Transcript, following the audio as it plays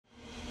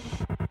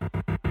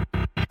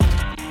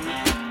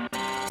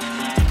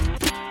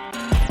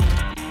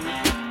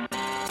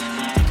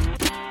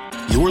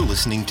You're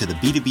listening to the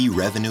B2B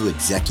Revenue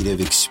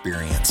Executive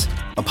Experience,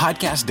 a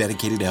podcast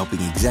dedicated to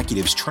helping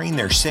executives train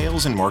their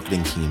sales and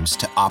marketing teams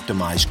to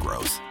optimize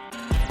growth.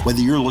 Whether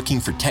you're looking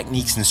for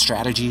techniques and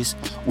strategies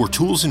or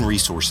tools and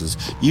resources,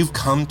 you've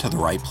come to the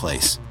right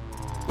place.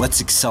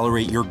 Let's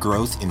accelerate your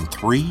growth in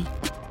 3,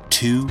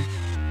 2,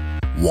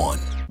 1.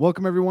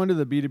 Welcome, everyone, to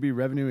the B2B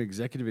Revenue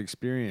Executive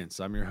Experience.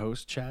 I'm your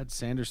host, Chad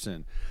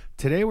Sanderson.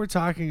 Today, we're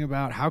talking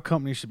about how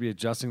companies should be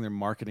adjusting their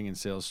marketing and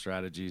sales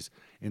strategies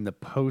in the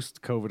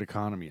post-COVID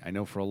economy. I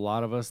know for a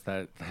lot of us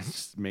that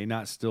just may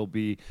not still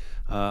be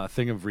a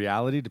thing of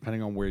reality,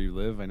 depending on where you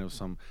live. I know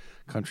some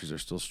countries are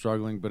still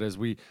struggling, but as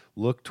we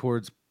look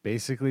towards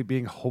basically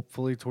being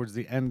hopefully towards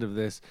the end of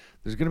this,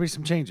 there's going to be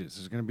some changes.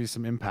 There's going to be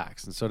some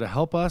impacts. And so to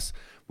help us,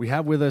 we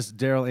have with us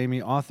Darrell,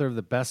 author of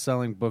the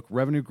best-selling book,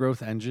 Revenue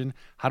Growth Engine,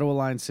 How to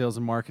Align Sales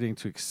and Marketing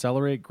to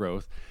Accelerate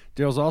Growth.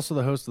 Darrell's also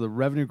the host of the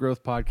Revenue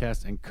Growth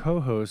Podcast and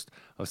co-host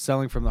of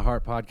Selling from the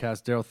Heart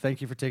podcast. Darrell,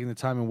 thank you for taking the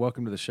time and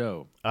welcome to the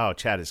show. Oh,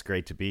 Chad, it's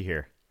great to be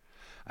here.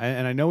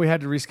 And I know we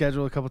had to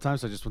reschedule a couple of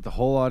times, so I just want the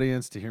whole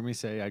audience to hear me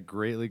say I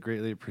greatly,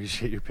 greatly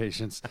appreciate your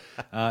patience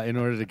in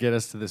order to get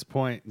us to this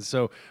point. And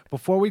so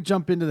before we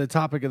jump into the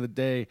topic of the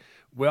day,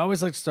 we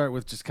always like to start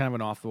with just kind of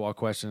an off-the-wall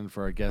question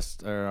for our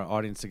guests or our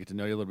audience to get to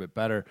know you a little bit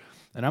better.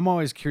 And I'm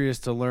always curious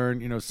to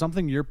learn,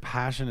 something you're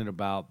passionate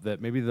about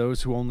that maybe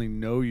those who only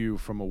know you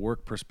from a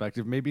work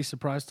perspective may be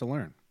surprised to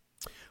learn.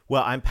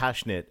 Well, I'm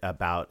passionate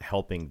about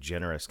helping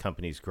generous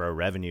companies grow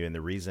revenue. And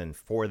the reason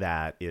for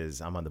that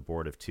is I'm on the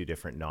board of two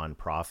different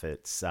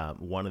nonprofits.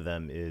 One of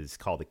them is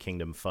called the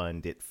Kingdom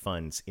Fund. It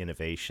funds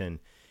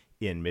innovation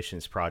in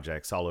missions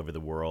projects all over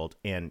the world,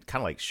 and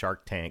kind of like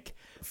Shark Tank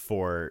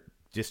for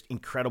just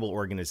incredible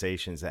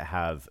organizations that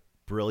have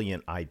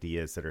brilliant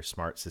ideas that are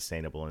smart,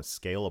 sustainable, and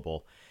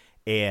scalable.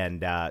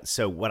 And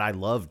so what I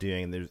love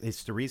doing,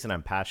 it's the reason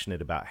I'm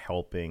passionate about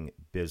helping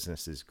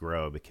businesses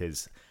grow,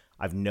 because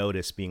I've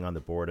noticed being on the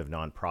board of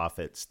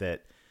nonprofits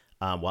that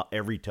while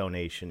every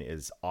donation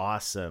is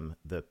awesome,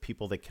 the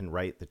people that can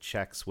write the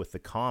checks with the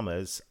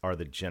commas are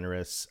the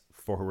generous,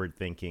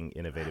 forward-thinking,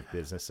 innovative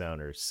business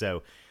owners.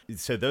 So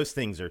those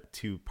things are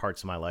two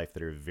parts of my life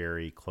that are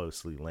very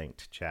closely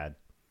linked, Chad.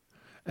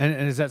 And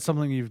is that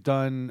something you've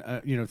done,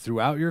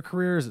 throughout your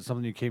career? Is it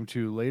something you came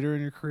to later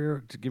in your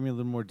career? To give me a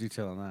little more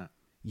detail on that.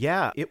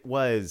 Yeah, it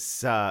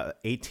was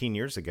 18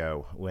 years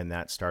ago when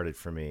that started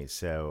for me.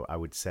 So I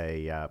would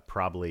say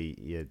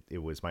probably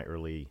it was my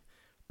early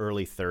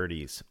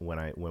 30s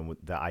when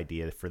the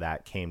idea for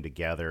that came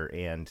together.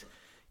 And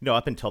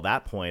up until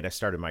that point, I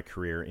started my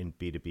career in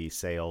B2B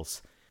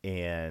sales.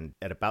 And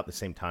at about the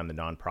same time the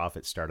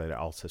nonprofit started, I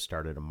also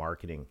started a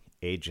marketing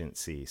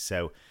agency.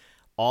 So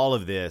all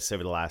of this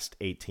over the last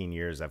 18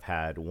 years, I've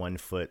had one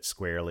foot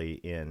squarely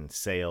in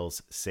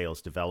sales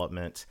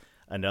development,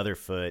 another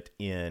foot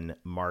in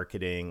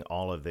marketing,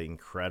 all of the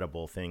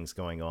incredible things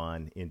going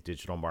on in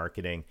digital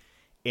marketing.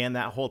 And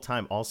that whole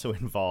time also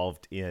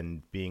involved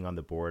in being on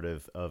the board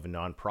of a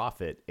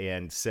nonprofit.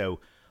 And so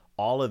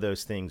all of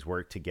those things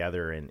work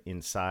together, and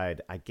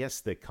inside, I guess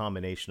the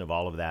combination of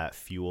all of that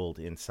fueled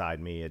inside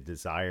me a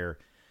desire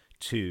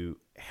to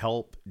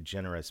help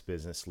generous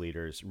business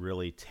leaders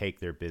really take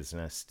their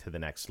business to the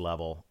next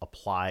level,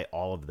 apply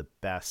all of the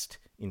best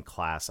in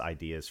class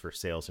ideas for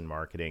sales and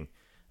marketing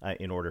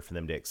in order for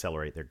them to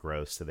accelerate their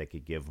growth so they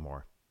could give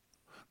more.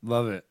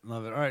 Love it.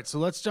 Love it. All right. So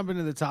let's jump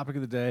into the topic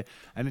of the day.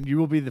 And you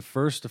will be the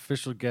first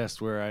official guest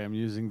where I am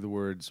using the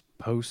words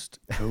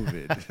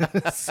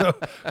post-COVID. So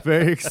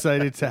very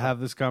excited to have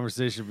this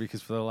conversation,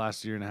 because for the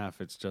last year and a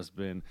half, it's just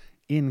been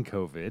in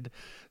COVID.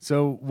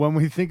 So when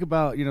we think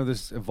about,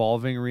 this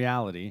evolving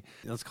reality,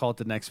 let's call it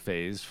the next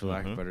phase, for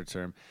lack of a better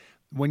term.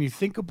 When you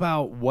think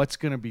about what's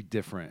going to be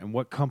different and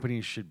what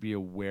companies should be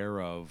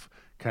aware of,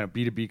 kind of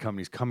B2B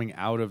companies coming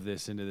out of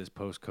this into this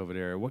post-COVID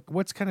era,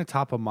 what's kind of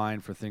top of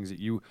mind for things that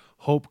you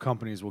hope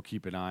companies will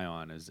keep an eye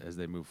on as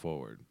they move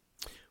forward?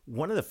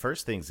 One of the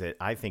first things that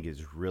I think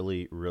is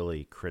really,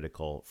 really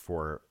critical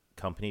for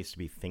companies to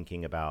be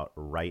thinking about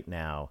right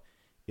now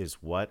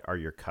is, what are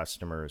your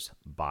customers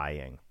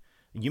buying?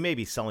 You may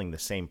be selling the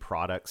same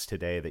products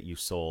today that you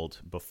sold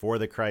before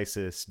the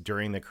crisis,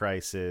 during the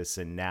crisis,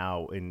 and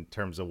now in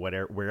terms of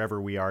wherever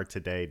we are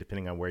today,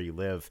 depending on where you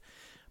live.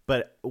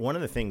 But one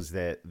of the things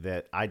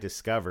that I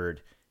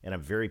discovered, and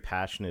I'm very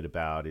passionate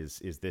about, is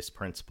this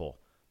principle.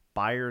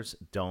 Buyers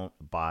don't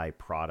buy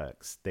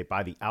products. They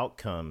buy the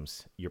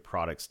outcomes your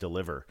products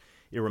deliver.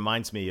 It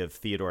reminds me of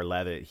Theodore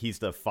Levitt. He's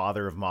the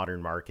father of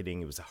modern marketing.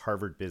 He was a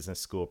Harvard Business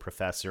School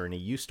professor, and he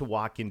used to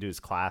walk into his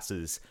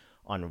classes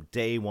on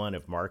day one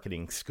of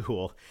marketing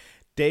school.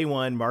 Day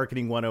one,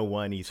 Marketing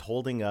 101, he's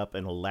holding up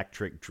an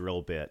electric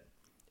drill bit.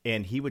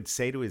 And he would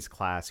say to his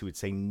class,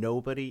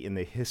 nobody in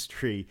the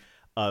history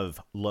of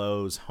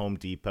Lowe's, Home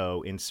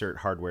Depot, insert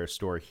hardware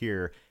store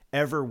here,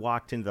 ever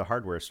walked into the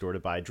hardware store to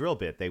buy a drill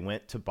bit. They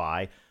went to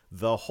buy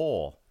the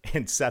hole.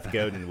 And Seth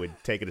Godin would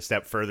take it a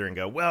step further and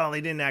go, well,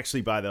 they didn't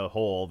actually buy the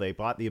hole. They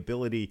bought the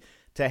ability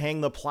to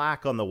hang the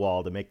plaque on the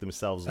wall to make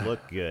themselves look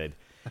good.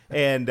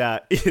 And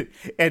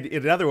and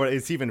another one,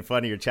 it's even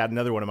funnier, Chad.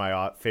 Another one of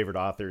my favorite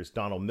authors,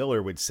 Donald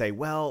Miller, would say,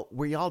 well,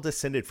 we all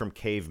descended from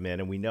cavemen,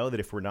 and we know that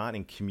if we're not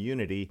in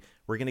community,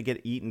 we're going to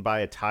get eaten by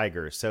a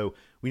tiger. So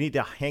we need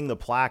to hang the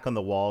plaque on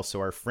the wall so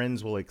our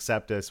friends will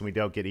accept us and we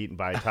don't get eaten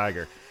by a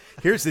tiger.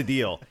 Here's the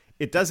deal.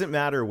 It doesn't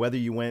matter whether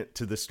you went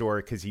to the store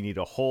because you need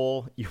a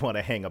hole, you want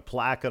to hang a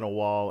plaque on a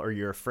wall, or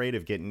you're afraid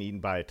of getting eaten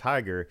by a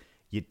tiger.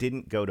 You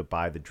didn't go to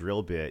buy the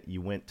drill bit.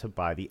 You went to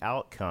buy the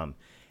outcome.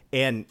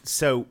 And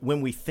so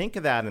when we think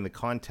of that in the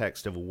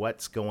context of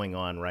what's going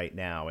on right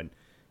now, and,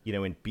 you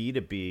know, in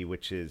B2B,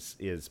 which is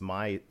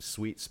my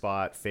sweet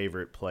spot,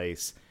 favorite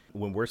place,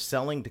 when we're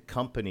selling to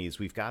companies,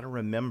 we've got to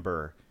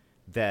remember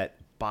that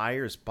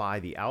buyers buy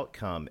the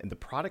outcome, and the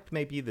product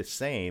may be the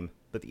same,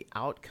 but the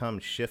outcome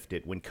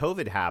shifted. When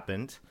COVID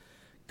happened,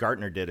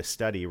 Gartner did a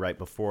study right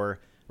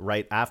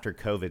after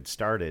COVID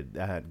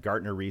started.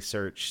 Gartner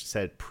research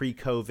said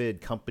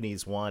pre-COVID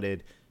companies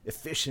wanted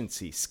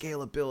efficiency,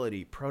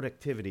 scalability,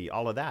 productivity,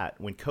 all of that.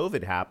 When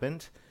COVID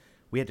happened,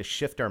 we had to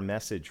shift our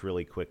message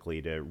really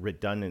quickly to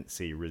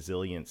redundancy,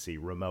 resiliency,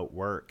 remote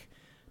work.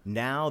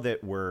 Now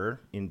that we're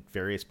in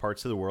various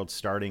parts of the world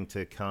starting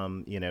to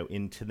come, you know,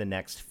 into the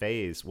next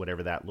phase,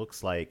 whatever that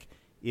looks like,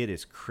 it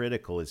is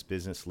critical as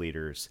business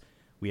leaders.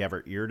 We have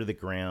our ear to the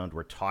ground.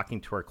 We're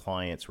talking to our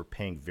clients. We're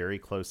paying very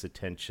close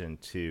attention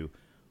to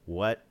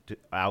what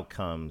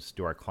outcomes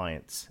do our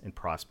clients and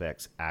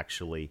prospects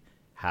actually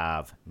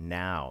have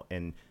now.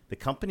 And the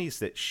companies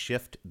that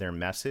shift their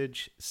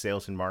message,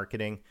 sales and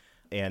marketing,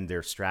 and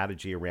their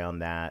strategy around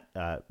that,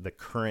 the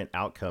current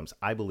outcomes,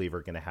 I believe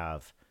are going to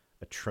have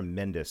a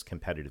tremendous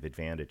competitive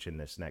advantage in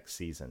this next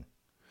season.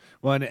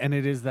 Well, and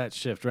it is that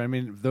shift, right? I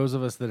mean, those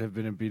of us that have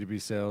been in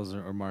B2B sales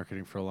or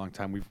marketing for a long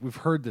time, we've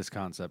heard this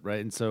concept,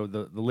 right? And so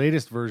the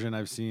latest version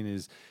I've seen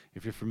is,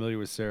 if you're familiar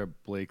with Sarah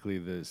Blakely,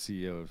 the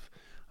CEO of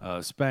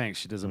Spanx,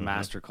 she does a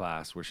master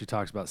class where she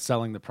talks about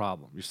selling the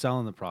problem. You're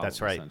selling the problem.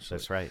 That's right.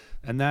 That's right.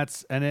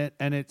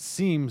 And it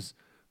seems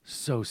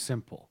so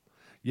simple,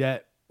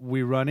 yet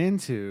we run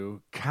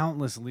into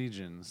countless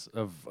legions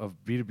of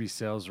B2B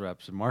sales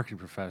reps and marketing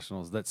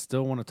professionals that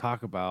still want to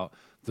talk about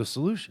the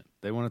solution.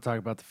 They want to talk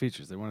about the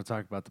features. They want to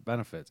talk about the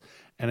benefits.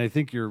 And I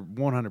think you're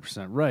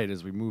 100% right.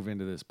 As we move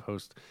into this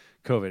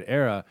post-COVID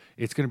era,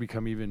 it's going to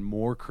become even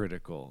more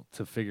critical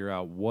to figure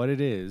out what it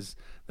is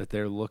that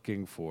they're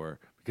looking for,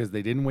 because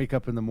they didn't wake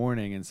up in the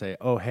morning and say,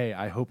 oh, hey,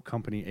 I hope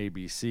company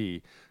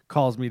ABC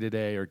calls me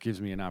today or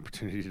gives me an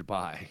opportunity to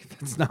buy.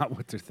 That's not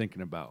what they're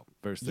thinking about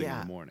first thing in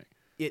the morning.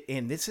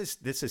 And this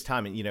is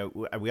time, and, you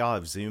know, we all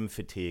have Zoom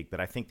fatigue, but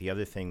I think the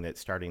other thing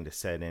that's starting to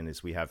set in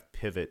is we have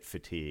pivot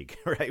fatigue,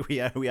 right?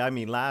 I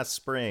mean, last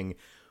spring,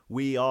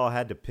 we all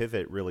had to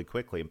pivot really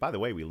quickly. And by the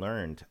way, we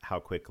learned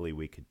how quickly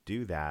we could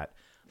do that.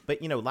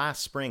 But, you know,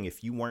 last spring,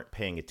 if you weren't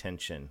paying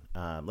attention,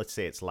 let's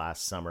say it's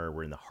last summer,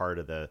 we're in the heart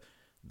of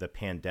the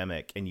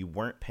pandemic, and you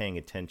weren't paying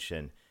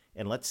attention,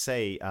 and let's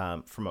say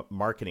from a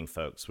marketing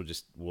folks,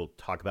 we'll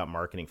talk about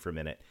marketing for a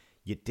minute.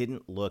 You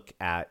didn't look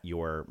at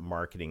your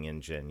marketing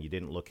engine. You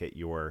didn't look at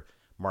your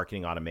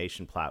marketing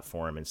automation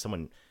platform, and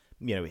someone,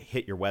 you know,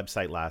 hit your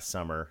website last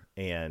summer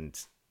and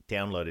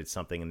downloaded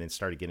something and then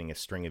started getting a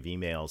string of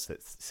emails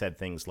that said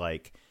things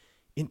like,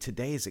 in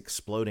today's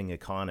exploding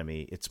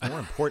economy, it's more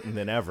important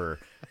than ever,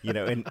 you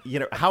know, and, you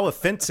know, how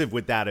offensive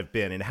would that have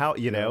been? And how,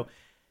 you know,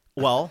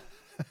 well,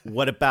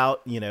 what about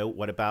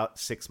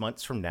 6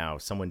 months from now,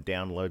 someone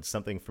downloads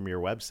something from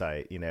your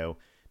website, you know,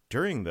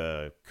 during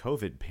the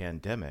COVID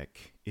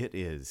pandemic, it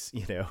is,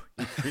 you know,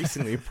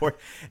 increasingly important.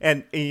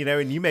 And, you know,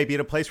 and you may be in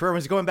a place where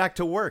everyone's going back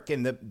to work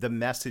and the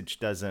message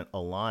doesn't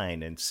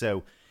align. And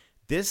so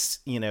this,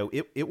 you know,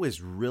 it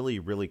was really,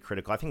 really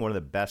critical. I think one of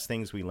the best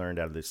things we learned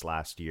out of this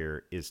last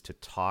year is to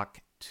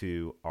talk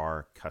to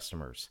our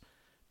customers,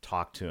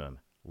 talk to them,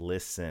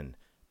 listen,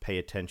 pay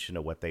attention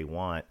to what they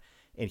want.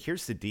 And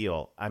here's the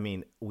deal. I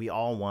mean, we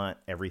all want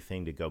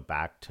everything to go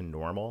back to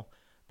normal,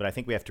 but I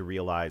think we have to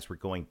realize we're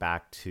going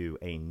back to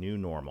a new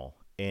normal,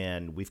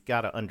 and we've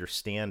got to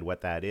understand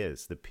what that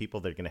is. The people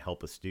that are going to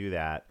help us do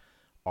that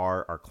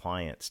are our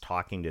clients,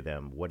 talking to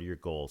them. What are your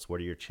goals?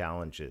 What are your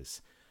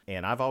challenges?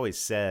 And I've always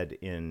said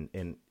in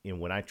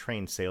when I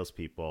train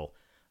salespeople,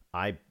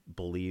 I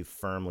believe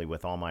firmly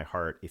with all my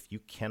heart, if you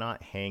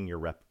cannot hang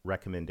your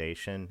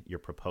recommendation, your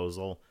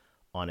proposal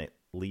on at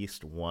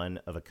least one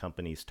of a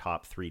company's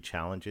top 3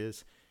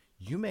 challenges,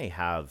 you may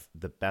have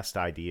the best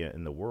idea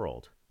in the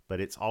world, but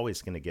it's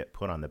always going to get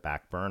put on the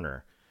back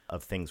burner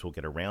of things we'll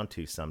get around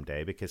to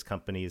someday, because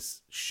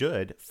companies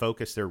should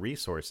focus their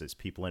resources,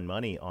 people and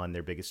money, on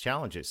their biggest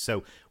challenges.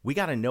 So we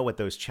got to know what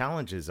those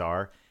challenges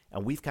are,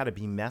 and we've got to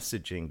be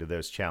messaging to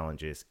those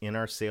challenges in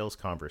our sales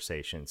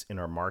conversations, in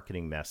our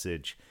marketing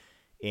message.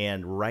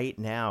 And right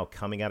now,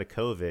 coming out of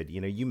COVID,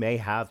 you know, you may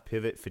have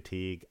pivot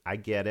fatigue. I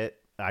get it.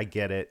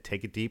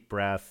 Take a deep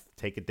breath,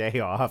 take a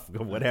day off,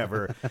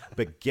 whatever,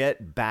 but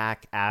get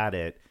back at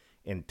it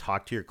and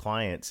talk to your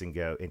clients and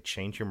go and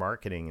change your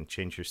marketing and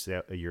change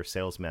your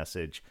sales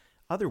message.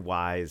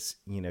 Otherwise,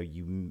 you know,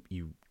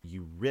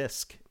 you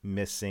risk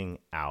missing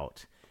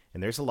out.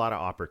 And there's a lot of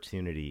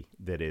opportunity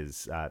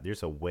there's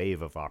a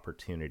wave of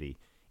opportunity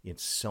in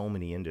so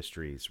many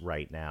industries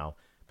right now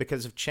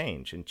because of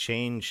change. And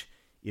change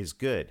is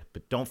good,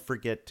 but don't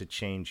forget to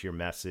change your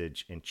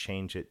message and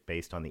change it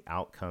based on the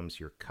outcomes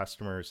your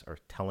customers are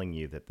telling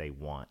you that they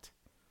want.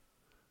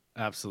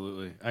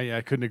 Absolutely. I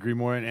couldn't agree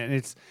more.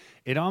 And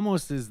it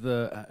almost is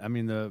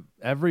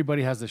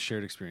everybody has this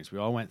shared experience. We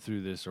all went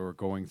through this or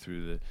going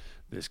through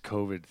this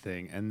COVID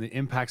thing and the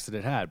impacts that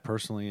it had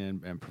personally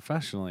and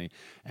professionally.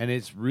 And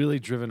it's really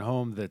driven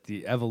home that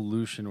the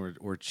evolution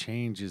or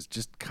change is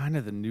just kind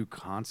of the new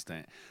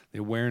constant, the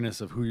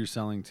awareness of who you're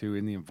selling to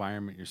in the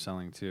environment you're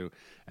selling to.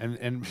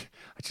 And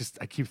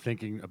I keep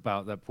thinking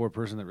about that poor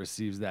person that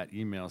receives that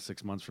email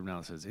 6 months from now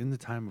that says, in the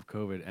time of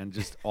COVID, and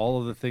just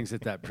all of the things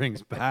that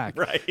brings back.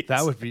 Right.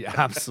 That would be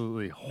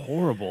absolutely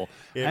horrible.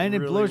 It and it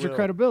really blows your will.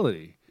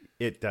 credibility.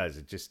 It does.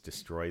 It just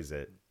destroys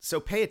it. So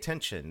pay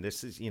attention.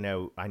 This is,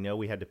 I know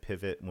we had to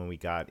pivot when we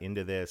got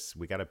into this.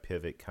 We got to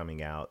pivot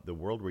coming out. The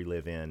world we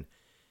live in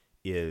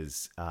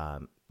is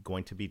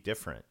going to be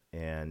different.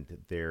 And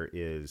there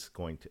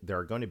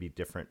are going to be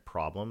different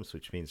problems,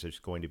 which means there's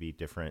going to be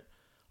different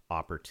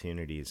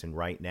opportunities. And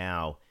right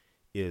now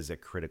is a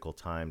critical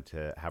time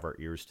to have our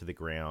ears to the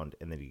ground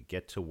and then to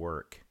get to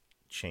work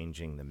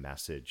changing the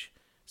message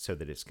so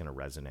that it's going to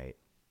resonate.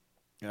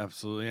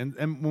 Absolutely.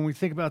 And when we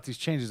think about these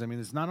changes, I mean,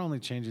 it's not only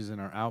changes in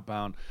our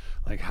outbound,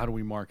 like how do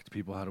we market to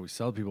people, how do we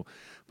sell to people,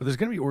 but there's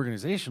going to be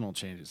organizational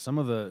changes. Some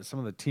of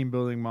the team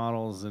building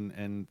models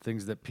and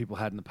things that people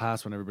had in the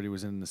past when everybody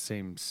was in the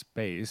same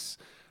space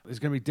is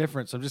going to be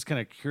different. So I'm just kind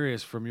of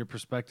curious from your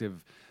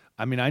perspective.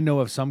 I mean, I know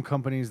of some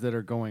companies that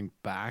are going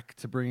back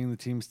to bringing the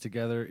teams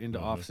together into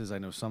offices. I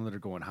know some that are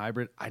going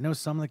hybrid. I know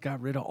some that got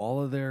rid of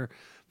all of their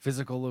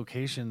physical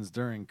locations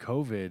during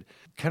COVID.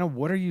 Kind of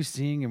what are you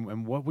seeing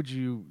and what would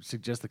you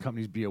suggest the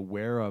companies be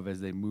aware of as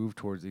they move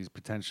towards these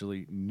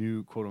potentially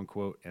new, quote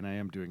unquote, and I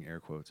am doing air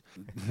quotes,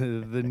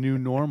 the new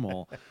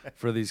normal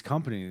for these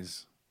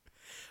companies?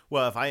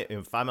 Well,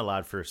 if I'm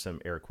allowed for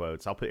some air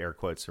quotes, I'll put air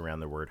quotes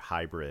around the word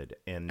hybrid.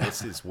 And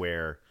this is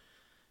where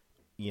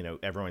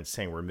everyone's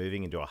saying we're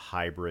moving into a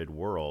hybrid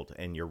world.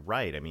 And you're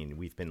right. I mean,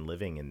 we've been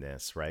living in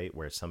this, right?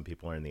 Where some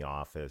people are in the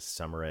office,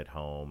 some are at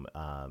home.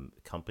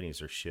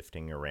 Companies are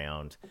shifting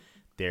around.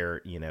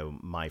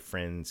 My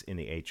friends in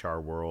the HR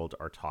world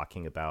are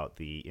talking about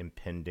the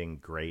impending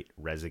great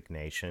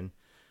resignation,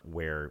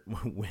 where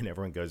when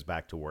everyone goes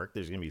back to work,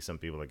 there's going to be some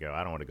people that go,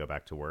 I don't want to go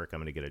back to work. I'm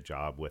going to get a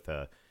job with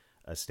a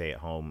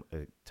stay-at-home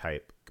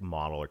type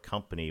model or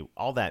company.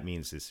 All that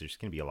means is there's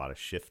going to be a lot of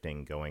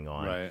shifting going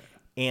on. Right.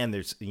 And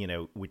there's,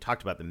 we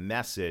talked about the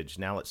message.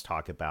 Now let's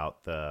talk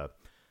about the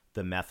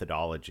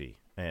methodology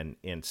and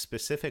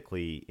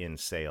specifically in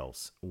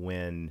sales.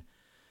 When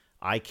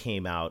I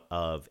came out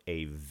of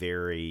a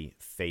very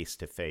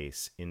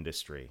face-to-face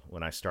industry,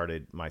 when I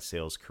started my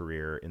sales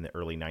career in the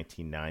early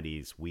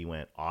 1990s, we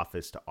went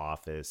office to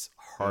office,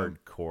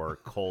 hardcore,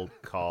 cold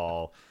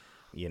call,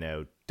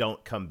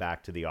 don't come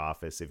back to the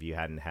office if you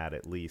hadn't had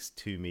at least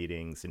 2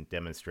 meetings and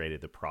demonstrated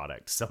the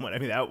product.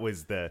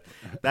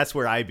 That's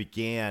where I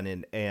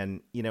began.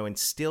 And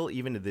still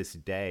even to this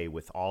day,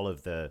 with all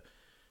of the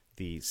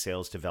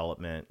sales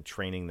development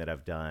training that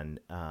I've done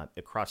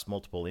across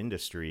multiple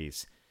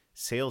industries,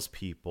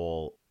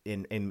 salespeople,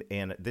 and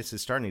this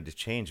is starting to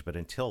change, but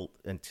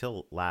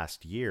until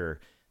last year,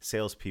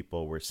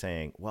 salespeople were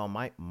saying, well,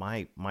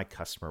 my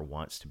customer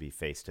wants to be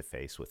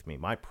face-to-face with me.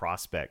 My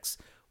prospects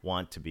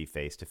want to be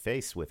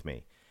face-to-face with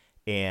me.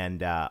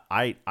 And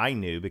I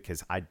knew,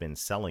 because I'd been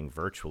selling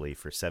virtually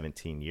for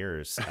 17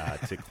 years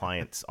to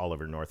clients all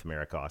over North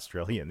America,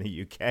 Australia, and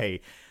the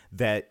UK,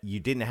 that you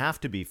didn't have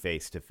to be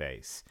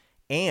face-to-face.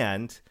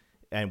 And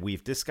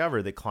we've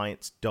discovered that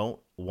clients don't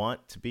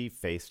want to be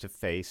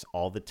face-to-face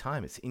all the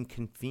time. It's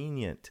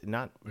inconvenient.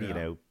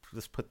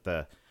 Let's put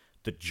the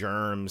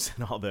germs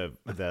and all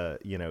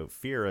the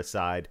fear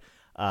aside.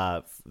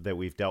 That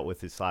we've dealt with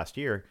this last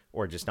year,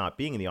 or just not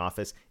being in the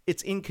office,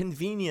 it's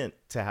inconvenient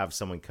to have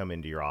someone come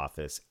into your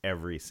office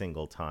every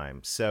single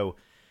time. So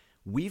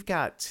we've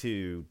got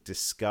to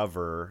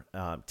discover,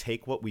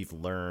 take what we've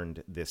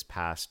learned this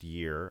past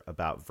year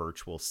about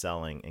virtual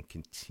selling and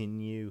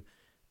continue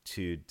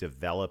to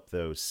develop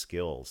those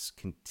skills,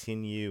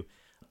 continue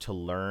to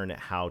learn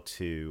how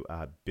to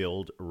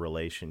build a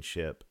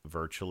relationship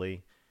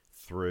virtually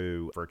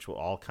through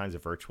all kinds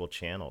of virtual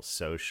channels,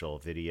 social,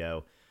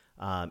 video.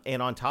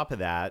 And on top of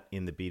that,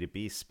 in the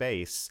B2B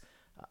space,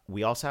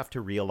 we also have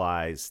to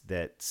realize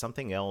that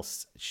something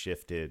else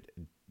shifted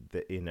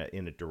in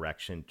a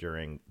direction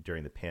during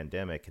the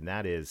pandemic, and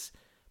that is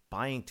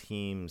buying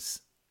teams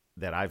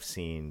that I've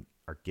seen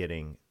are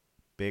getting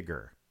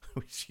bigger.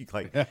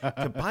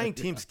 Can buying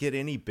teams get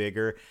any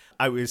bigger?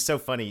 It was so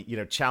funny,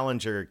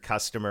 Challenger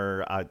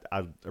customer.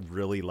 I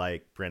really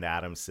like Brent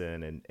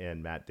Adamson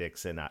and Matt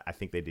Dixon. I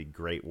think they did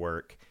great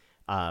work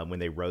when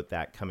they wrote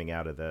that coming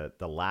out of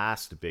the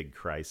last big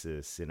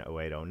crisis in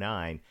 08,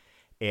 09.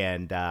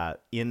 And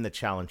in the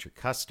challenger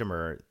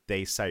customer,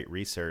 they cite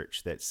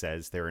research that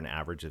says there are an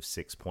average of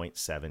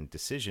 6.7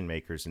 decision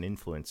makers and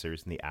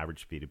influencers in the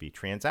average B2B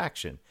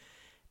transaction.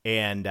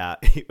 And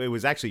it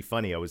was actually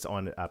funny. I was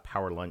on a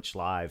Power Lunch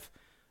Live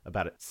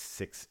about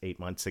 6-8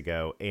 months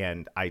ago,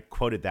 and I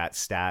quoted that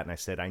stat, and I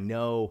said, I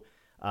know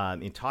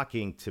in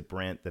talking to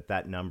Brent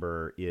that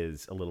number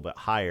is a little bit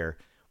higher.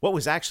 What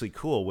was actually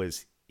cool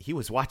was he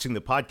was watching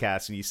the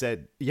podcast and he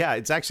said, yeah,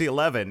 it's actually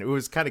 11. It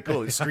was kind of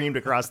cool. It streamed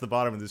across the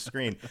bottom of the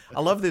screen. I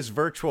love this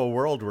virtual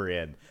world we're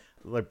in.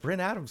 Like, Brent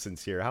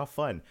Adamson's here. How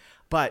fun.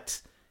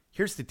 But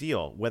here's the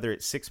deal. Whether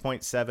it's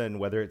 6.7,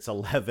 whether it's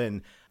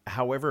 11,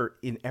 however,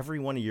 in every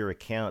one of your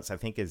accounts, I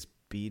think as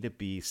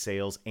B2B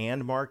sales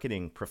and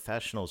marketing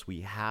professionals, we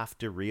have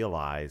to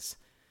realize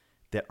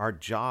that our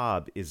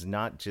job is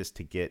not just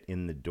to get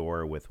in the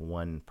door with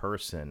one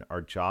person.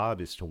 Our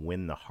job is to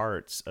win the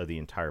hearts of the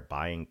entire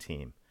buying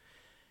team.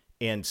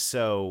 And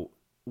so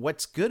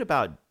what's good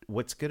about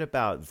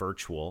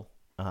virtual,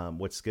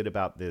 what's good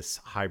about this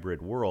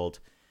hybrid world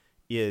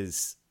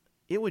is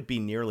it would be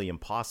nearly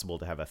impossible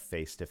to have a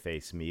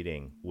face-to-face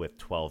meeting with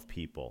 12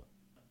 people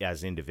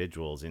as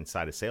individuals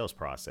inside a sales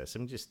process. I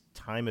mean, just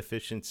time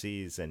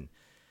efficiencies and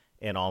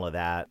all of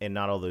that. And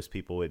not all those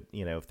people would,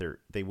 if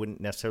they wouldn't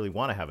necessarily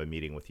want to have a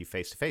meeting with you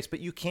face-to-face, but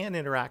you can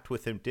interact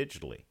with them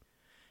digitally.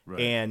 Right.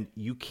 And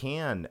you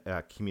can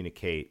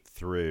communicate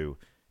through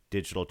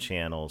digital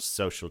channels,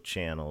 social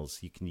channels.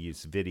 You can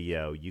use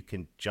video. You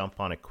can jump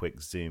on a quick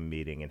Zoom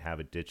meeting and have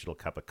a digital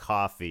cup of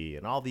coffee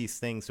and all these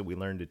things that we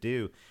learned to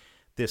do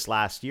this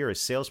last year as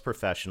sales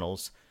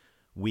professionals.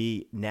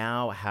 We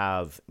now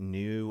have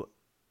new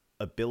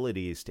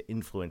abilities to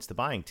influence the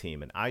buying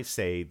team. And I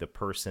say the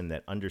person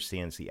that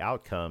understands the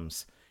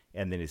outcomes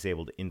and then is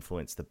able to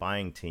influence the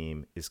buying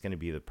team is going to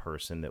be the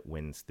person that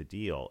wins the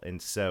deal. And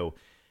so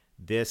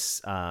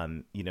this,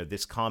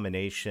 this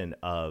combination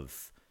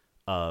of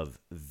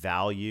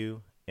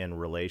value and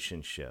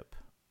relationship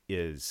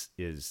is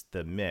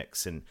the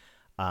mix. And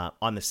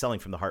on the Selling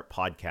from the Heart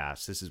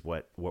podcast, this is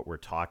what we're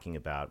talking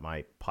about.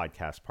 My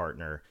podcast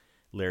partner,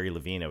 Larry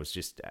Levine, I was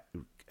just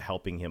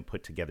helping him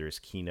put together his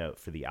keynote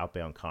for the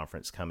Outbound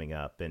conference coming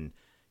up. And,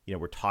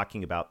 we're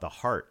talking about the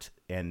heart,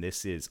 and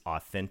this is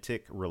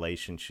authentic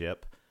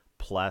relationship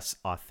plus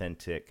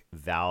authentic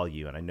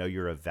value. And I know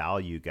you're a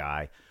value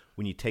guy.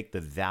 When you take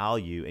the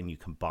value and you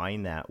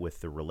combine that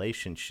with the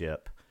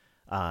relationship,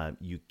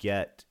 you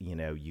get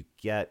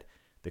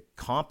the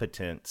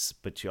competence,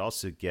 but you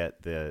also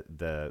get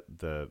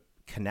the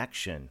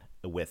connection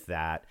with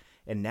that.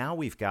 And now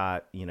we've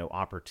got,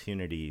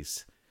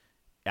 opportunities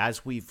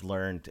as we've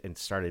learned and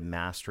started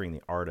mastering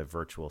the art of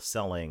virtual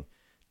selling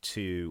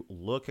to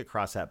look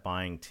across that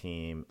buying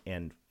team.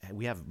 And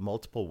we have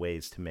multiple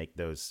ways to make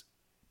those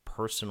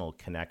personal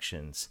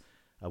connections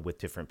with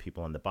different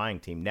people on the buying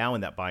team. Now,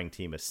 when that buying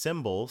team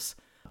assembles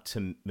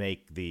to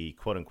make the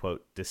quote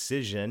unquote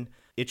decision,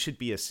 it should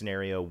be a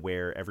scenario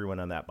where everyone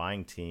on that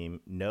buying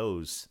team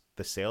knows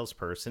the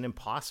salesperson and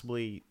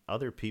possibly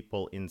other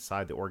people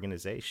inside the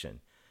organization.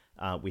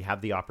 We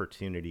have the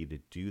opportunity to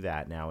do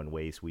that now in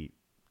ways we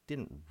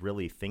didn't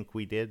really think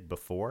we did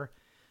before.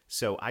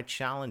 So I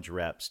challenge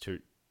reps to,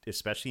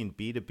 especially in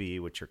B2B,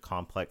 which are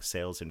complex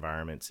sales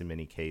environments in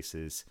many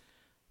cases,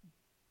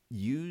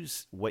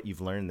 use what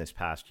you've learned this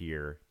past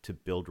year to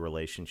build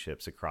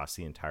relationships across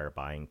the entire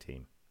buying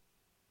team.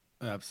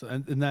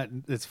 Absolutely, and that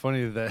it's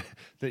funny that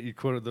you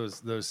quoted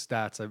those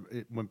stats.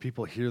 When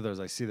people hear those,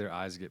 I see their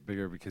eyes get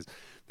bigger because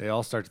they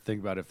all start to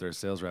think about if they're a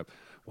sales rep.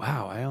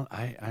 Wow,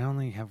 I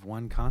only have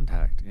one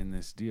contact in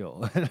this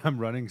deal, and I'm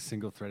running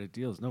single-threaded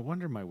deals. No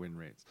wonder my win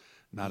rate's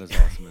not as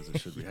awesome as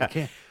it should be.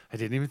 Yeah. I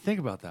didn't even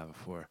think about that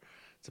before.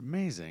 It's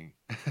amazing.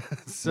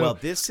 Well,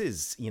 this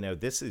is.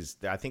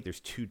 I think there's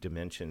two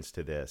dimensions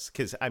to this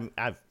because I'm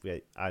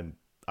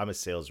a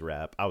sales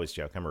rep. I always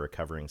joke I'm a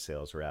recovering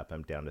sales rep.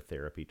 I'm down to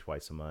therapy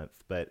twice a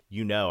month. But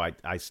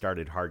I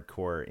started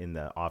hardcore in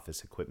the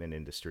office equipment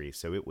industry.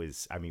 So it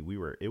was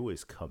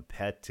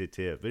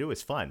competitive, but it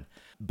was fun.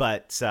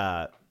 But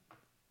I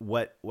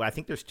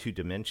think there's two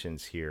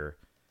dimensions here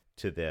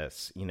to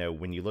this.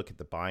 When you look at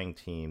the buying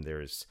team,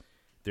 there's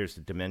a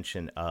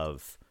dimension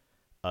of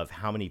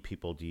how many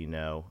people do you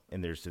know,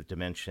 and there's a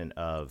dimension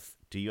of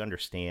do you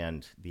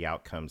understand the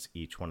outcomes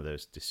each one of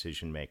those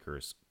decision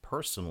makers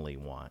personally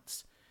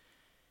wants.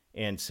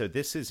 And so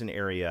this is an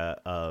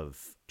area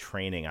of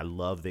training. I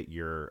love that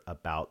you're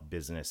about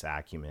business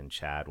acumen,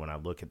 Chad. When I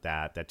look at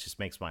that just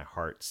makes my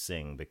heart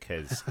sing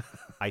because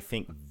I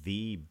think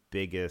the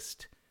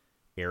biggest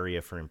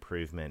area for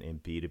improvement in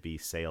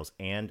B2B sales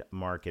and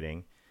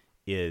marketing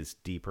is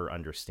deeper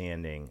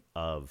understanding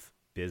of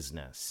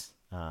business.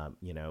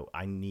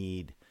 I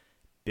need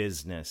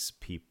business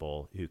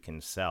people who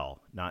can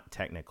sell, not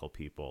technical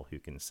people who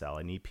can sell.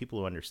 I need people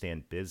who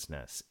understand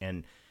business.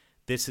 And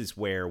this is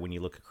where, when you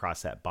look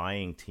across that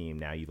buying team,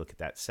 now you look at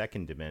that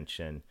second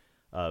dimension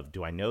of,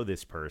 do I know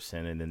this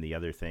person? And then the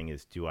other thing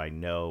is, do I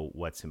know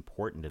what's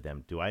important to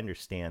them? Do I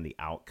understand the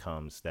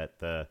outcomes that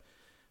the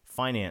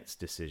finance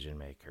decision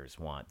makers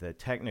want, the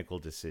technical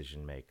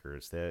decision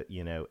makers, the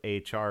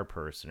HR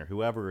person or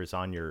whoever is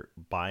on your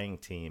buying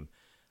team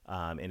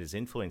and is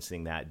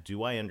influencing that.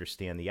 Do I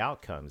understand the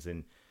outcomes?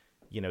 And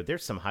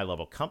there's some high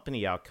level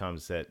company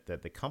outcomes that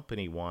the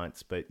company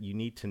wants, but you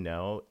need to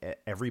know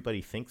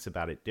everybody thinks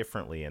about it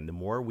differently. And the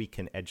more we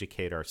can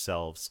educate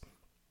ourselves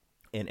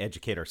and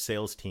educate our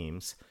sales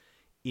teams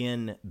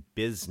in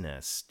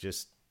business,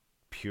 just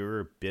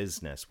pure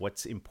business,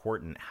 what's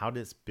important, how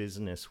does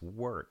business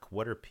work,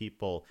 what are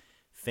people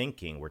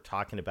thinking? We're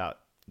talking about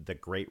the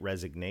Great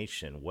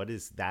Resignation. What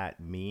does that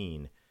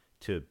mean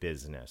to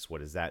business? What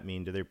does that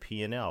mean to their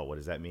P&L? What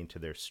does that mean to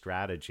their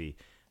strategy?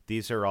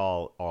 These are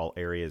all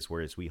areas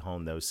where as we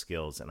hone those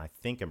skills, and I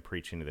think I'm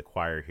preaching to the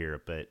choir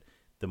here, but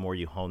the more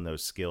you hone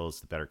those skills,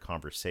 the better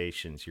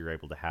conversations you're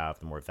able to have,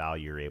 the more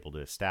value you're able to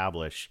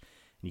establish.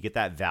 And you get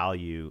that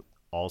value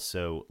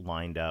also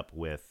lined up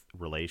with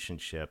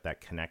relationship, that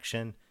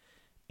connection,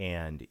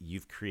 and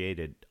you've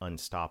created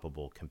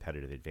unstoppable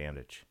competitive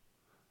advantage.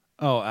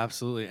 Oh,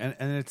 absolutely. And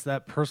it's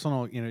that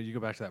personal, you go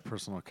back to that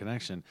personal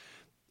connection.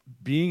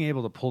 Being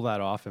able to pull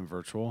that off in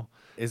virtual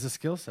is a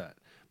skill set.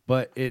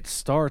 But it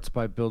starts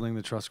by building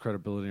the trust,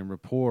 credibility, and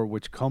rapport,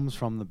 which comes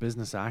from the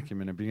business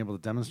acumen and being able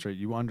to demonstrate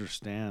you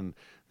understand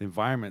the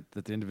environment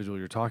that the individual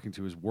you're talking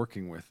to is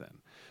working within,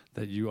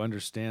 that you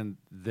understand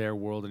their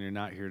world and you're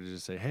not here to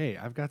just say, hey,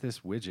 I've got this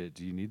widget.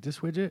 Do you need this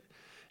widget?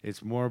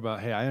 It's more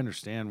about, hey, I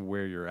understand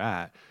where you're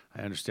at.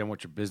 I understand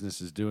what your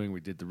business is doing. We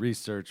did the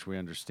research. We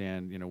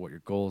understand, what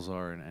your goals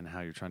are and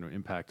how you're trying to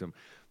impact them.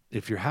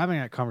 If you're having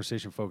that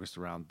conversation focused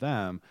around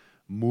them,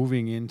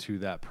 moving into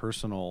that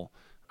personal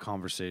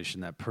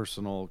conversation, that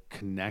personal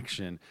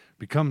connection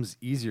becomes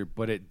easier,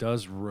 but it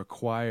does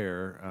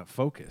require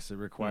focus. It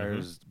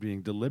requires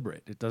being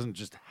deliberate. It doesn't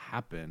just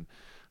happen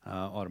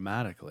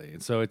automatically.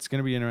 And so it's going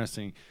to be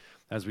interesting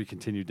as we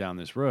continue down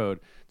this road,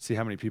 see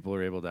how many people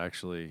are able to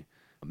actually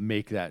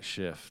make that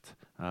shift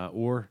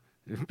or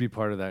be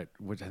part of that,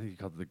 which I think you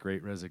called it the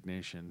Great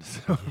Resignation.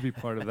 So be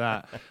part of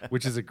that,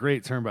 which is a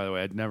great term, by the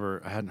way.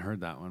 I hadn't heard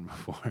that one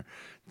before.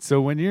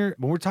 So when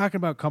we're talking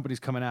about companies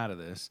coming out of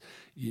this,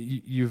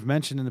 you've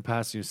mentioned in the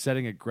past,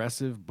 setting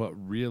aggressive but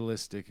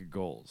realistic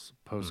goals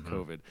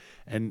post-COVID.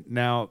 And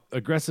now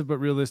aggressive but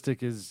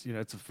realistic is,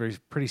 it's a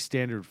pretty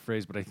standard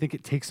phrase, but I think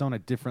it takes on a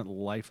different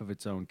life of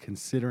its own,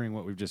 considering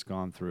what we've just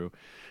gone through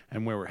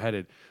and where we're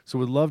headed. So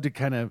we'd love to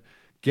kind of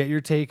get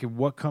your take on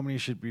what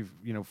companies should be,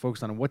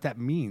 focused on and what that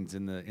means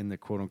in the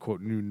quote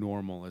unquote new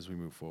normal as we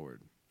move forward.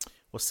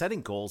 Well,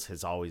 setting goals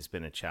has always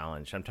been a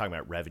challenge. I'm talking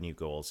about revenue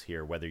goals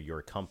here, whether you're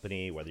a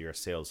company, whether you're a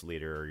sales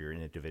leader, or you're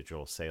an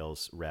individual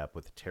sales rep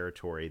with a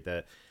territory.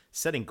 The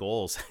setting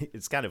goals,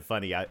 it's kind of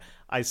funny.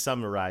 I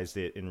summarized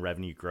it in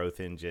Revenue Growth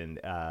Engine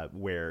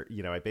where,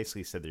 I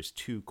basically said there's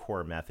two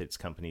core methods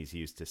companies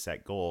use to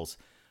set goals.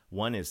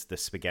 One is the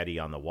spaghetti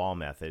on the wall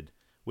method,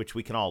 which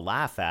we can all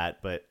laugh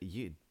at, but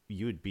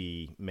you would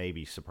be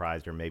maybe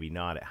surprised or maybe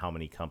not at how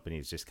many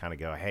companies just kind of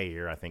go, hey,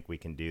 here, I think we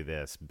can do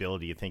this. Bill,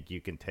 do you think you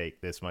can take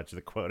this much of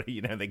the quota?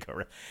 They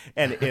go,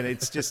 and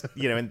it's just,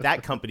 and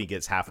that company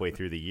gets halfway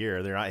through the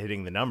year, they're not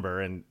hitting the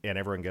number, and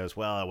everyone goes,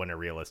 well, I want a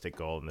realistic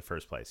goal in the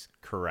first place.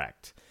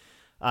 Correct.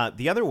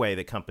 The other way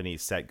that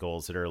companies set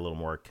goals that are a little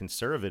more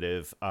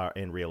conservative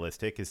and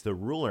realistic is the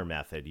ruler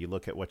method. You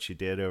look at what you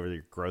did over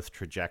your growth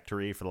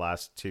trajectory for the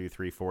last 2,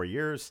 3, 4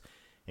 years,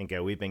 and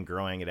go, we've been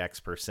growing at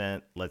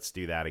X%. Let's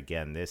do that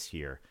again this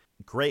year.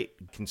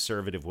 Great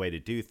conservative way to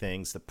do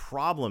things. The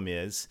problem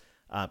is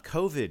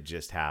COVID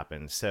just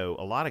happened. So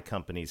a lot of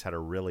companies had a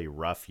really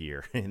rough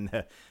year, and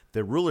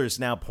the ruler's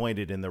now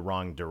pointed in the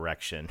wrong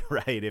direction,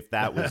 right? If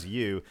that was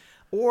you.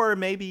 Or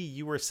maybe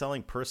you were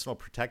selling personal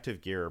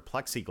protective gear or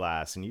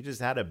plexiglass and you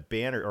just had a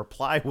banner, or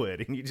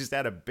plywood, and you just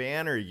had a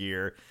banner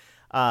year.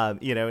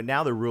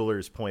 Now the ruler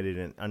is pointed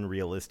in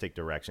unrealistic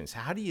directions.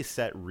 How do you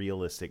set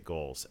realistic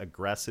goals?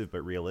 Aggressive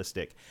but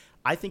realistic.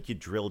 I think you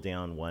drill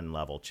down one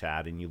level,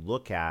 Chad, and you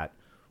look at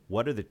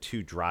what are the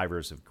two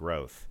drivers of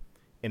growth.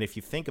 And if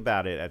you think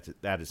about it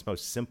at its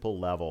most simple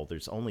level,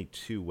 there's only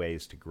two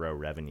ways to grow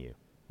revenue.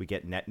 We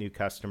get net new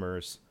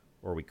customers,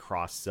 or we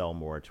cross-sell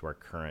more to our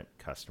current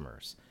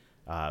customers.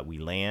 We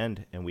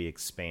land and we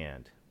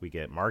expand. We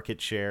get market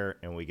share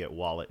and we get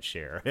wallet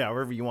share,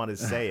 however you want to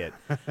say it.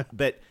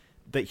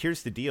 But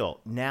here's the deal.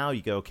 Now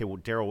you go, okay, well,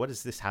 Darrell, what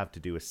does this have to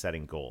do with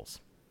setting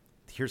goals?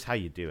 Here's how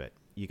you do it.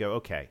 You go,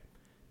 okay,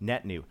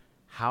 net new.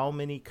 How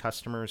many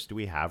customers do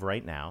we have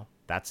right now?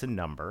 That's a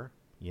number,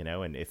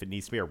 and if it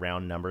needs to be a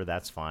round number,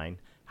 that's fine.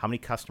 How many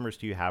customers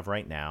do you have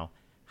right now?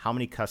 How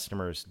many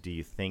customers do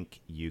you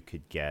think you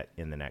could get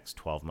in the next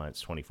 12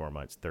 months, 24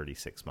 months,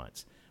 36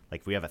 months?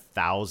 Like if we have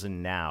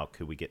 1,000 now,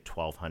 could we get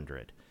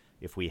 1,200?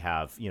 If we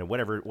have,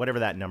 whatever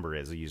that number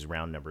is, I'll use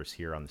round numbers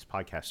here on this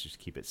podcast just to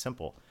keep it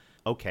simple.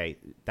 Okay,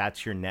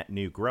 that's your net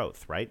new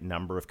growth, right?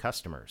 Number of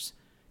customers.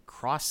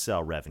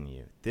 Cross-sell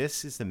revenue.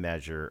 This is the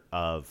measure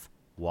of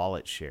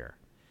wallet share.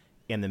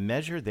 And the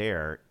measure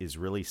there is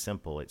really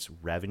simple. It's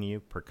revenue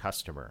per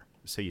customer.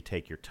 So you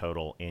take your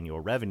total annual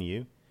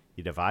revenue, you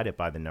You divide it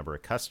by the number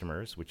of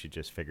customers, which you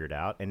just figured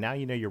out, and now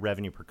you know your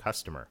revenue per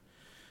customer.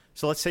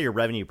 So let's say your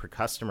revenue per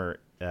customer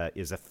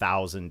is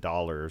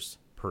 $1,000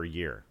 per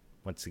year.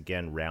 Once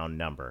again, round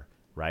number,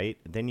 right?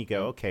 Then you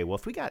go, okay, well,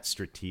 if we got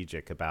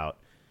strategic about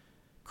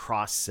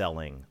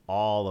cross-selling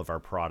all of our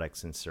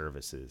products and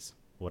services,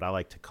 what I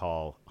like to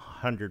call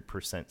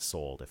 100%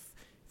 sold. If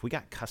we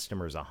got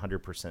customers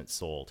 100%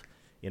 sold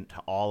into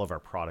all of our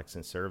products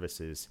and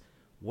services,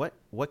 what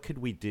could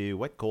we do?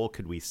 What goal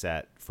could we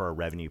set for our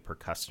revenue per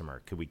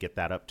customer? Could we get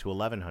that up to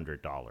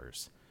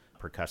 $1,100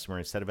 per customer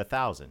instead of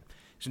 $1,000?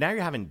 So now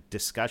you're having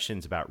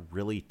discussions about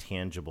really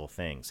tangible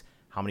things.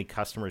 How many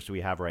customers do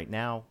we have right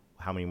now?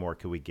 How many more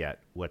could we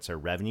get? What's our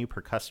revenue per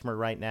customer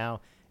right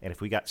now? And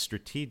if we got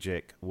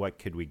strategic, what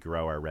could we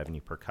grow our revenue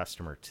per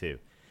customer to?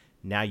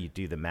 Now you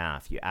do the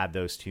math. You add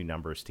those two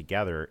numbers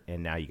together,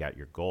 and now you got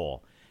your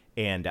goal.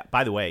 And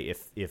by the way,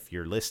 if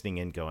you're listening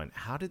and going,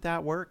 how did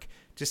that work?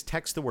 Just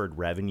text the word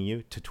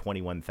revenue to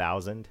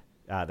 21,000.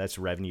 That's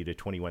revenue to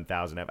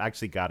 21,000. I've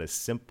actually got a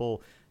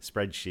simple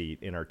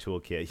spreadsheet in our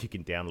toolkit you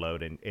can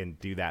download and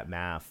do that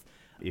math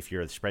if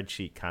you're a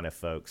spreadsheet kind of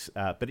folks.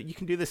 But you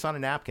can do this on a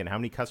napkin. How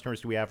many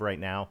customers do we have right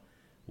now?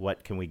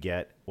 What can we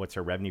get? What's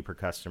our revenue per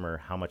customer?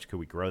 How much could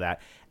we grow that?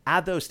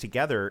 Add those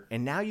together,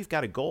 and now you've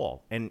got a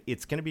goal. And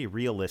it's going to be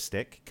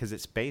realistic because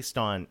it's based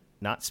on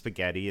not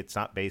spaghetti. It's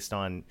not based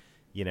on,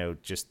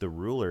 just the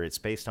ruler. It's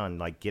based on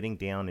like getting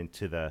down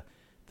into the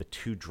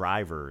two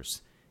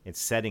drivers and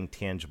setting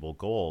tangible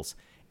goals.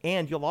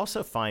 And you'll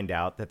also find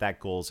out that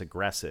goal is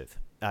aggressive.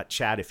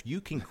 Chad, if you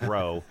can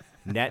grow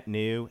net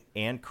new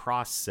and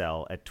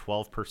cross-sell at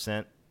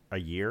 12% a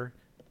year,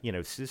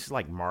 this is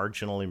like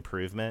marginal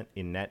improvement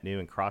in net new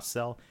and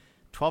cross-sell.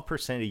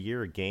 12% a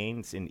year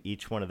gains in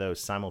each one of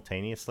those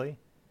simultaneously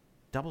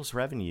doubles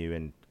revenue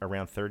in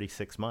around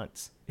 36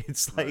 months.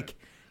 It's like,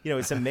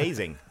 it's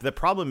amazing. The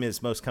problem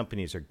is most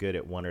companies are good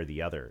at one or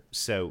the other.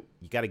 So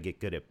you got to get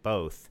good at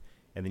both,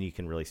 and then you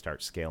can really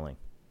start scaling.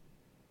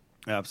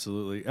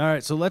 Absolutely. All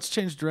right, so let's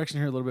change direction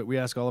here a little bit. We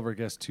ask all of our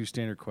guests two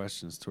standard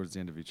questions towards the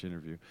end of each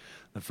interview.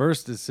 The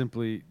first is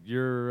simply,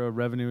 you're a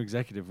revenue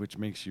executive, which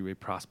makes you a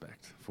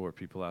prospect for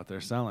people out there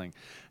selling.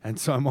 And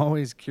so I'm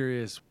always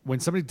curious, when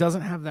somebody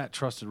doesn't have that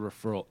trusted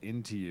referral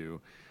into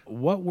you,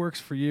 what works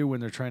for you when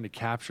they're trying to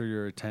capture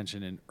your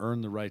attention and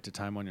earn the right to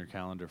time on your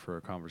calendar for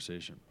a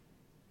conversation?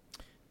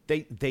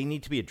 They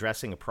need to be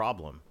addressing a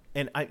problem.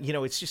 And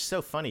it's just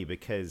so funny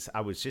because I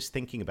was just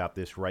thinking about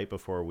this right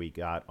before we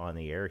got on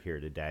the air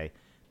here today.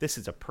 This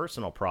is a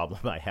personal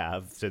problem I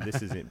have. So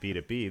this isn't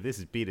B2B. This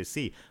is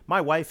B2C. My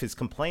wife is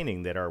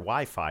complaining that our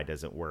Wi-Fi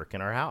doesn't work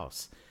in our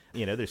house.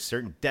 There's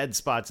certain dead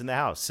spots in the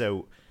house.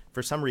 So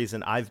for some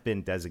reason, I've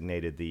been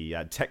designated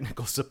the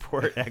technical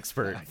support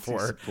expert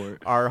for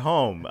our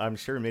home. I'm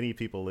sure many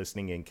people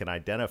listening in can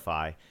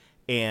identify.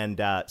 And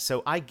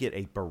so I get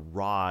a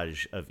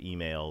barrage of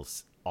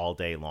emails all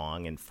day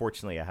long. And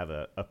fortunately, I have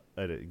an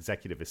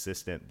executive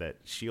assistant that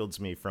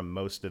shields me from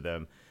most of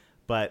them.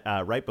 But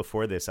right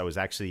before this, I was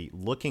actually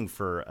looking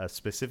for a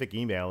specific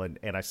email, and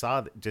I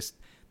saw just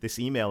this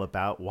email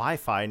about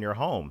Wi-Fi in your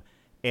home.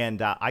 And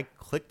I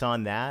clicked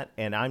on that,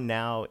 and I'm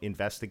now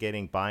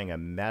investigating buying a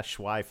mesh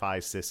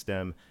Wi-Fi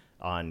system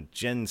on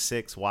Gen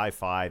 6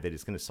 Wi-Fi that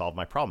is going to solve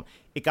my problem.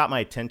 It got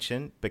my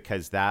attention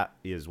because that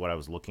is what I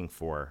was looking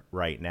for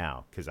right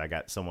now, because I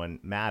got someone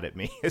mad at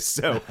me.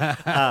 So,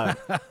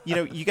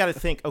 you got to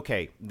think,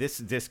 okay,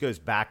 this goes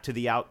back to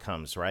the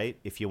outcomes, right?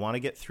 If you want to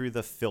get through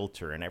the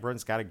filter, and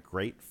everyone's got a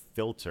great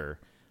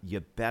filter, you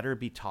better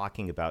be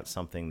talking about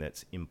something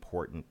that's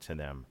important to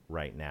them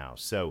right now.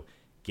 So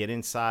get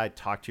inside,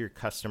 talk to your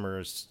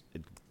customers,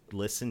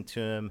 listen to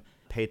them,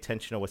 pay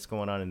attention to what's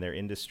going on in their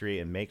industry,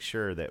 and make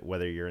sure that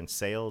whether you're in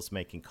sales,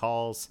 making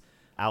calls,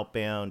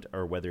 outbound,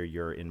 or whether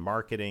you're in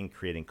marketing,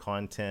 creating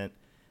content,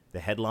 the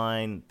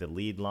headline, the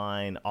lead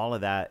line, all of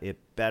that, it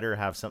better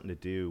have something to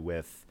do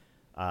with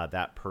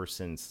that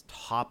person's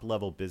top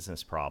level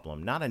business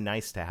problem. Not a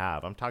nice to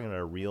have. I'm talking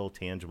about a real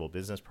tangible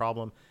business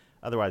problem.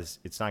 Otherwise,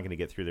 it's not going to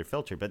get through their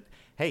filter. But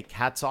hey,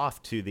 hats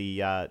off to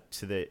the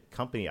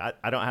company.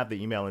 I don't have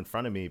the email in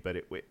front of me, but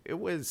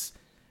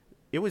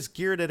it was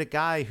geared at a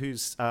guy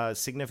whose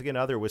significant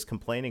other was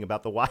complaining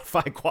about the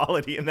Wi-Fi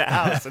quality in the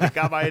house, and it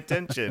got my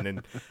attention.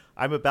 And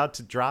I'm about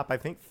to drop, I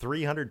think,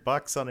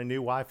 $300 on a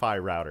new Wi-Fi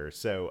router.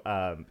 So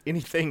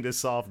anything to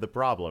solve the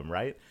problem,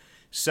 right?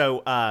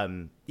 So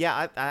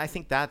I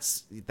think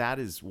that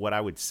is what I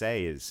would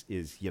say is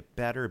you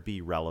better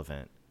be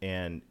relevant,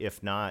 and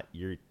if not,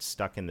 you're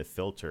stuck in the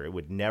filter. It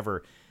would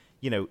never.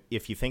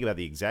 If you think about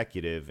the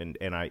executive, and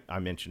I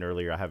mentioned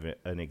earlier, I have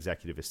an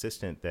executive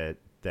assistant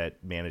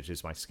that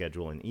manages my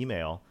schedule and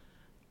email.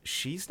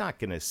 She's not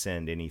going to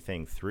send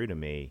anything through to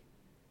me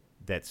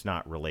that's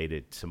not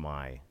related to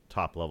my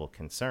top level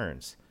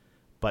concerns.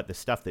 But the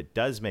stuff that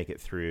does make it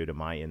through to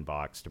my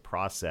inbox to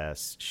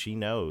process, she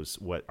knows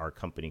what our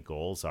company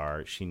goals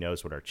are. She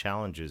knows what our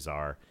challenges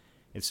are.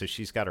 And so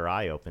she's got her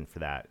eye open for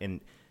that.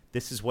 And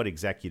this is what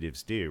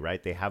executives do,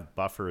 right? They have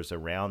buffers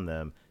around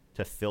them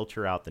to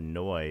filter out the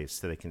noise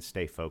so they can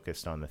stay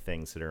focused on the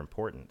things that are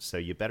important. So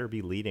you better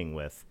be leading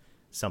with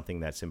something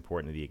that's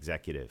important to the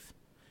executive.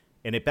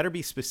 And it better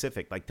be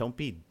specific. Like, don't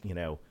be,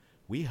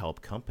 we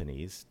help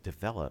companies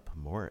develop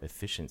more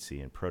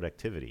efficiency and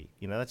productivity.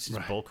 That's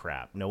just bull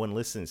crap. No one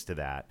listens to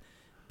that.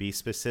 Be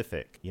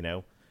specific,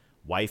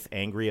 Wife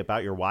angry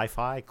about your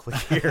Wi-Fi? Click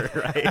here,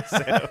 right?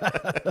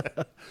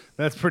 So.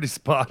 That's pretty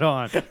spot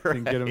on. You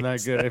can get them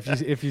that good.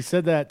 Right. If you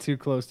said that too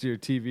close to your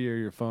TV or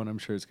your phone, I'm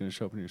sure it's going to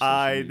show up in your social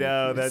media. I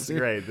know, that's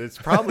great. It's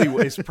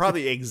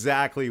probably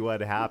exactly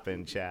what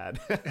happened, Chad.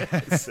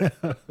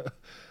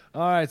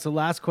 All right, so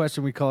last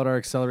question, we call it our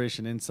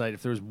acceleration insight.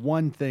 If there was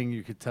one thing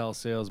you could tell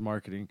sales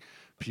marketing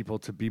people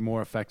to be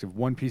more effective,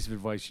 one piece of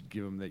advice you'd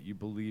give them that you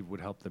believe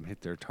would help them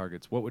hit their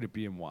targets, what would it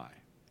be and why?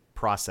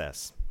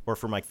 Process, or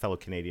for my fellow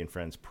Canadian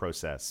friends,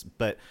 process.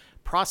 But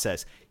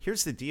process,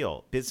 here's the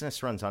deal.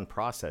 Business runs on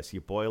process.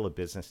 You boil a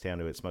business down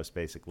to its most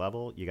basic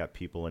level, you got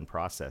people and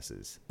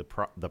processes.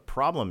 The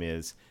problem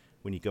is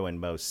when you go in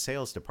most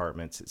sales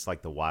departments, it's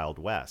like the Wild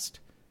West.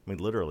 I mean,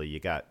 literally, you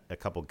got a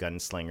couple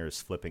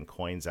gunslingers flipping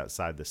coins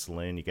outside the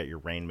saloon. You got your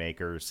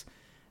rainmakers,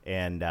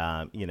 and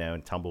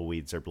and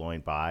tumbleweeds are blowing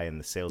by, and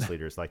the sales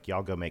leader's like,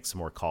 y'all go make some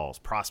more calls,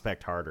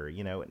 prospect harder,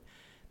 and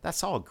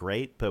that's all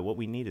great, but what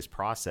we need is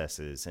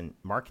processes. And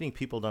marketing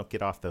people don't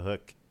get off the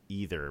hook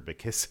either,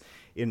 because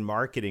in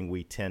marketing,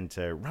 we tend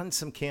to run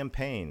some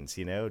campaigns,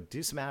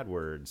 do some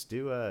AdWords,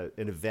 do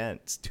an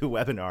event, do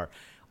a webinar,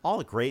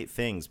 all great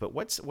things. But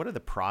what are the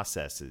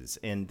processes?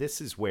 And this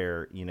is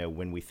where,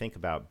 when we think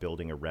about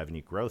building a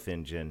revenue growth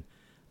engine,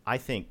 I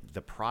think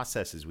the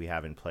processes we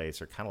have in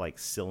place are kind of like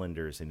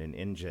cylinders in an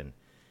engine.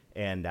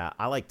 And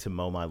I like to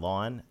mow my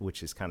lawn,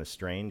 which is kind of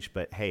strange,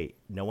 but hey,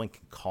 no one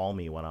can call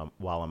me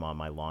while I'm on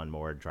my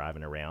lawnmower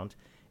driving around.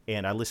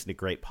 And I listen to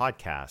great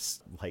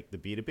podcasts like the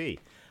B2B.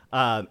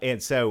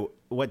 And so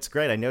what's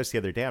great, I noticed the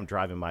other day I'm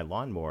driving my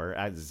lawnmower.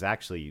 This is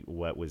actually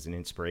what was an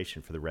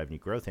inspiration for the Revenue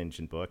Growth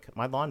Engine book.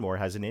 My lawnmower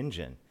has an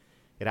engine.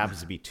 It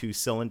happens to be 2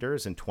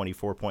 cylinders and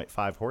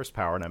 24.5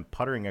 horsepower, and I'm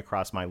puttering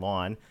across my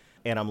lawn,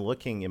 and I'm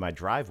looking in my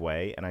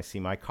driveway, and I see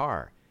my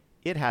car.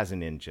 It has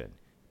an engine.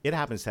 It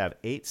happens to have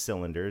 8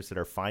 cylinders that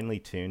are finely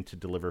tuned to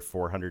deliver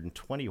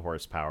 420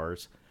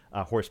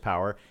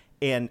 horsepower.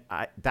 And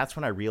that's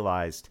when I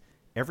realized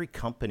every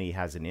company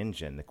has an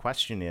engine. The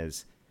question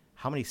is,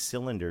 how many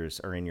cylinders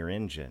are in your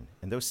engine?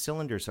 And those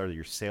cylinders are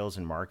your sales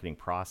and marketing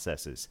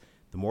processes.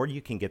 The more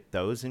you can get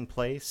those in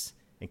place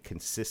and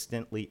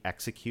consistently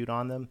execute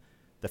on them,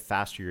 the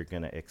faster you're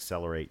going to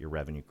accelerate your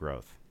revenue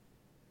growth.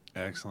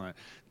 Excellent.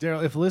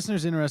 Darrell, if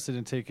listeners are interested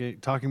in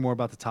talking more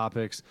about the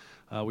topics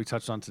we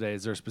touched on today,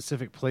 is there a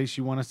specific place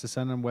you want us to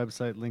send them,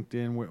 website,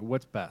 LinkedIn?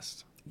 What's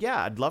best?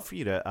 Yeah, I'd love for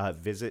you to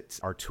visit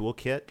our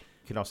toolkit.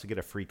 You can also get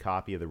a free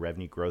copy of the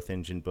Revenue Growth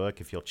Engine book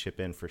if you'll chip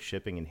in for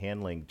shipping and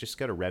handling. Just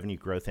go to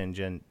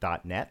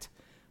revenuegrowthengine.net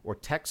or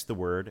text the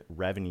word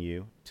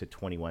revenue to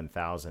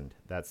 21,000.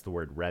 That's the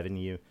word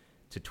revenue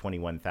to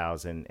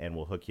 21,000, and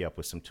we'll hook you up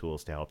with some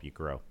tools to help you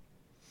grow.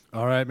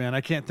 All right, man.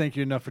 I can't thank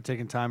you enough for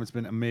taking time. It's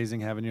been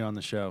amazing having you on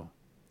the show.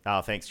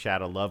 Oh, thanks,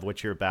 Chad. I love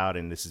what you're about,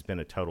 and this has been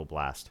a total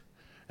blast.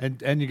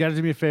 And you got to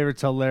do me a favor,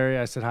 tell Larry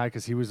I said hi,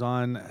 because he was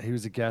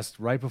a guest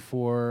right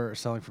before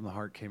Selling from the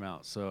Heart came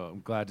out. So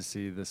I'm glad to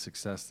see the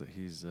success that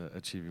he's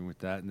achieving with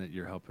that and that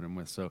you're helping him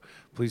with. So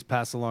please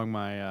pass along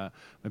my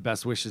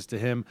best wishes to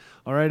him.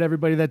 All right,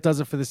 everybody, that does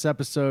it for this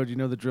episode. You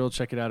know the drill.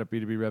 Check it out at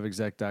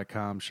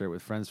b2brevexec.com. Share it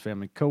with friends,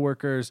 family,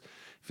 coworkers.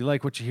 If you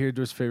like what you hear,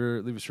 do us a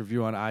favor, leave us a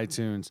review on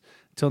iTunes.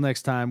 Until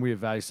next time, we at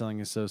Value Selling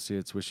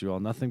Associates wish you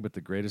all nothing but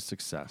the greatest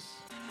success.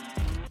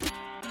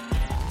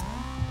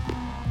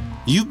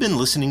 You've been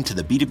listening to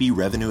the B2B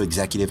Revenue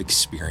Executive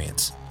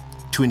Experience.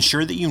 To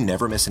ensure that you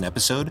never miss an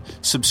episode,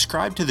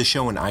 subscribe to the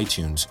show in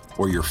iTunes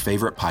or your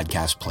favorite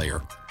podcast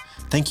player.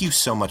 Thank you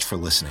so much for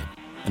listening.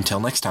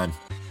 Until next time.